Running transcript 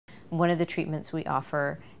One of the treatments we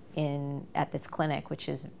offer at this clinic, which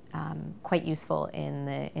is quite useful in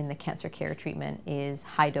the cancer care treatment, is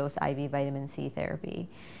high-dose IV vitamin C therapy.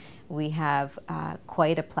 We have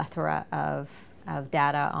quite a plethora of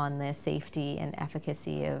data on the safety and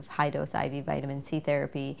efficacy of high-dose IV vitamin C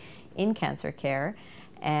therapy in cancer care,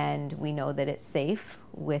 and we know that it's safe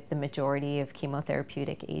with the majority of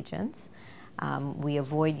chemotherapeutic agents. We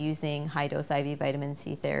avoid using high-dose IV vitamin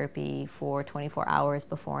C therapy for 24 hours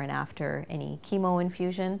before and after any chemo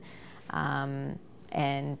infusion.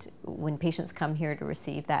 And when patients come here to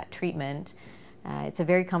receive that treatment, it's a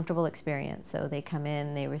very comfortable experience. So they come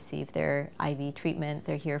in, they receive their IV treatment,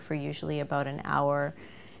 they're here for usually about an hour,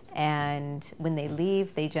 and when they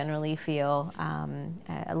leave, they generally feel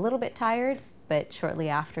a little bit tired, but shortly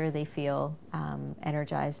after they feel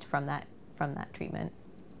energized from that treatment.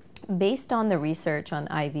 Based on the research on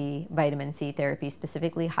IV vitamin C therapy,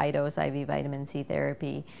 specifically high-dose IV vitamin C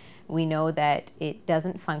therapy, we know that it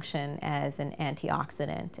doesn't function as an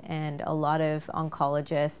antioxidant, and a lot of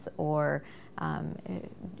oncologists or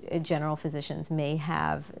general physicians may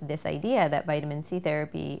have this idea that vitamin C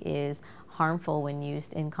therapy is harmful when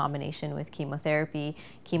used in combination with chemotherapy.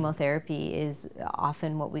 Chemotherapy is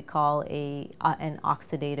often what we call an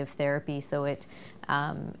oxidative therapy, so it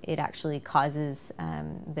actually causes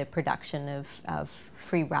the production of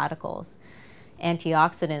free radicals.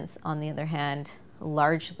 Antioxidants, on the other hand,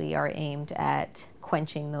 largely are aimed at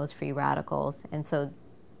quenching those free radicals. And so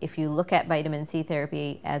if you look at vitamin C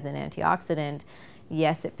therapy as an antioxidant,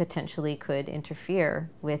 yes, it potentially could interfere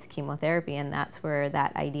with chemotherapy, and that's where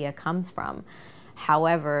that idea comes from.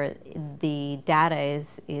 However, the data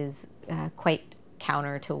is quite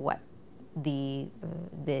counter to what the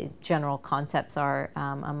general concepts are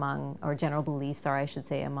or general beliefs are, I should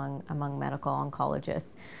say, among medical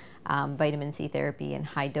oncologists. Vitamin C therapy in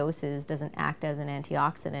high doses doesn't act as an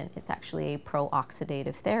antioxidant. It's actually a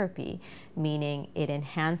pro-oxidative therapy, meaning it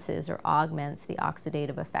enhances or augments the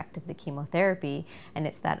oxidative effect of the chemotherapy, and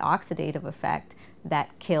it's that oxidative effect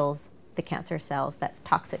that kills the cancer cells, that's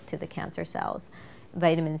toxic to the cancer cells.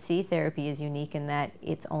 Vitamin C therapy is unique in that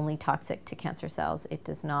it's only toxic to cancer cells. It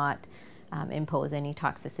does not impose any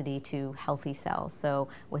toxicity to healthy cells. So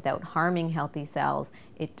without harming healthy cells,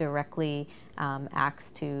 it directly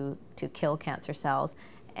acts to kill cancer cells,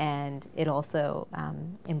 and it also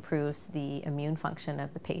improves the immune function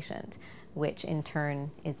of the patient, which in turn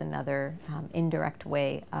is another indirect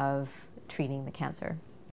way of treating the cancer.